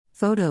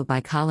Photo by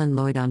Colin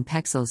Lloyd on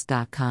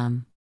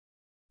Pexels.com.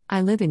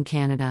 I live in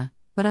Canada,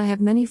 but I have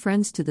many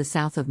friends to the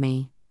south of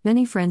me,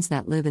 many friends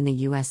that live in the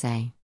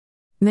USA.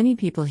 Many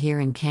people here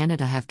in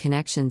Canada have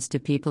connections to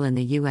people in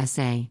the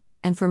USA,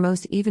 and for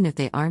most, even if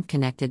they aren't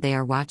connected, they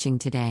are watching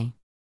today.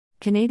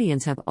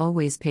 Canadians have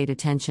always paid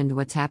attention to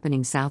what's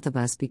happening south of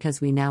us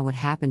because we know what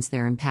happens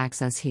there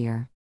impacts us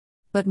here.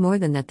 But more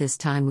than that, this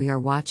time we are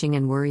watching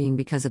and worrying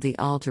because of the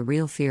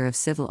all-too-real fear of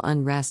civil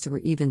unrest or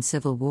even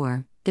civil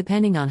war,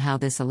 depending on how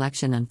this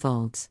election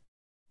unfolds.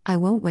 I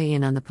won't weigh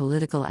in on the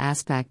political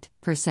aspect,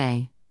 per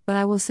se, but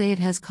I will say it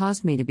has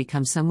caused me to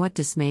become somewhat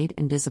dismayed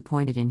and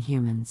disappointed in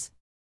humans.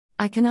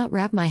 I cannot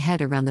wrap my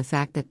head around the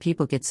fact that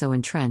people get so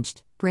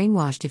entrenched,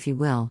 brainwashed if you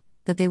will,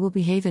 that they will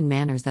behave in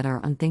manners that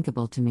are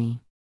unthinkable to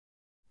me.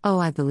 Oh,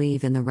 I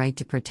believe in the right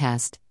to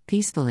protest,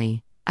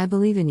 peacefully, I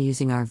believe in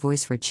using our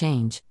voice for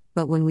change,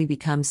 but when we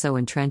become so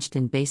entrenched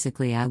in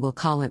basically, I will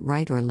call it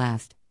right or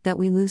left, that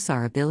we lose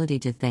our ability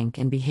to think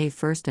and behave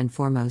first and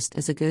foremost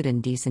as a good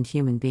and decent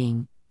human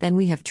being, then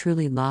we have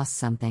truly lost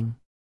something.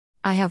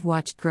 I have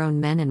watched grown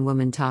men and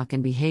women talk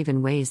and behave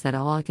in ways that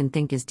all I can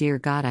think is, dear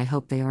God, I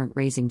hope they aren't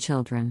raising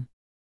children.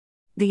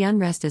 The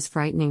unrest is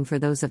frightening for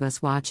those of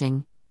us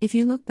watching. If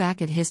you look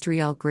back at history,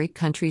 all great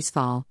countries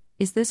fall.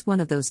 Is this one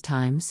of those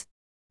times?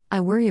 I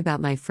worry about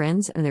my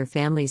friends and their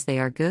families. They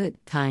are good,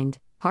 kind,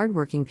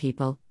 hardworking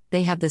people.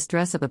 They have the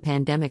stress of a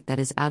pandemic that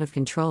is out of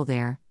control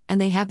there,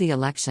 and they have the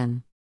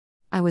election.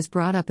 I was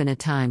brought up in a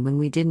time when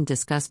we didn't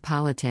discuss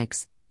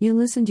politics. You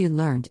listened, you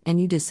learned,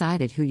 and you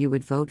decided who you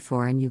would vote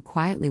for, and you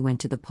quietly went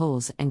to the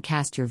polls and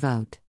cast your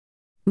vote.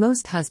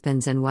 Most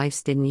husbands and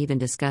wives didn't even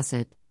discuss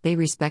it. They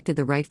respected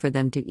the right for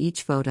them to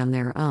each vote on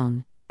their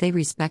own. They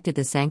respected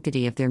the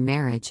sanctity of their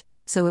marriage,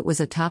 so it was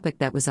a topic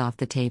that was off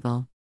the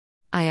table.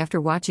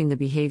 After watching the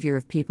behavior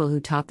of people who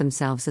taught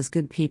themselves as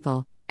good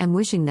people, am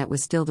wishing that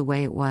was still the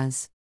way it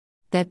was.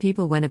 That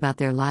people went about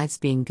their lives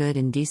being good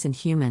and decent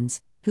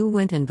humans, who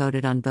went and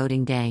voted on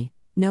voting day,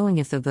 knowing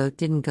if the vote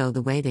didn't go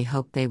the way they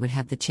hoped, they would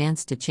have the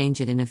chance to change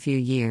it in a few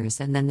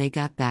years, and then they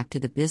got back to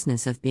the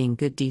business of being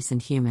good,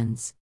 decent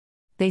humans.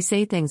 They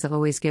say things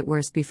always get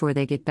worse before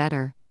they get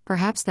better.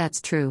 Perhaps that's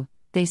true.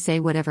 They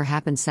say whatever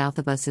happens south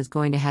of us is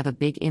going to have a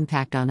big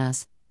impact on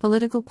us.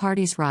 Political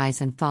parties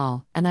rise and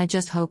fall, and I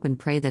just hope and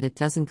pray that it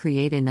doesn't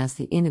create in us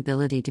the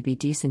inability to be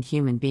decent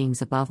human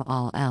beings above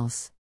all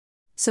else.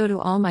 So to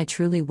all my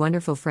truly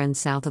wonderful friends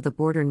south of the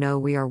border, know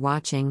we are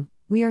watching,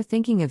 we are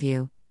thinking of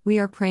you, we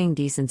are praying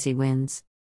decency wins.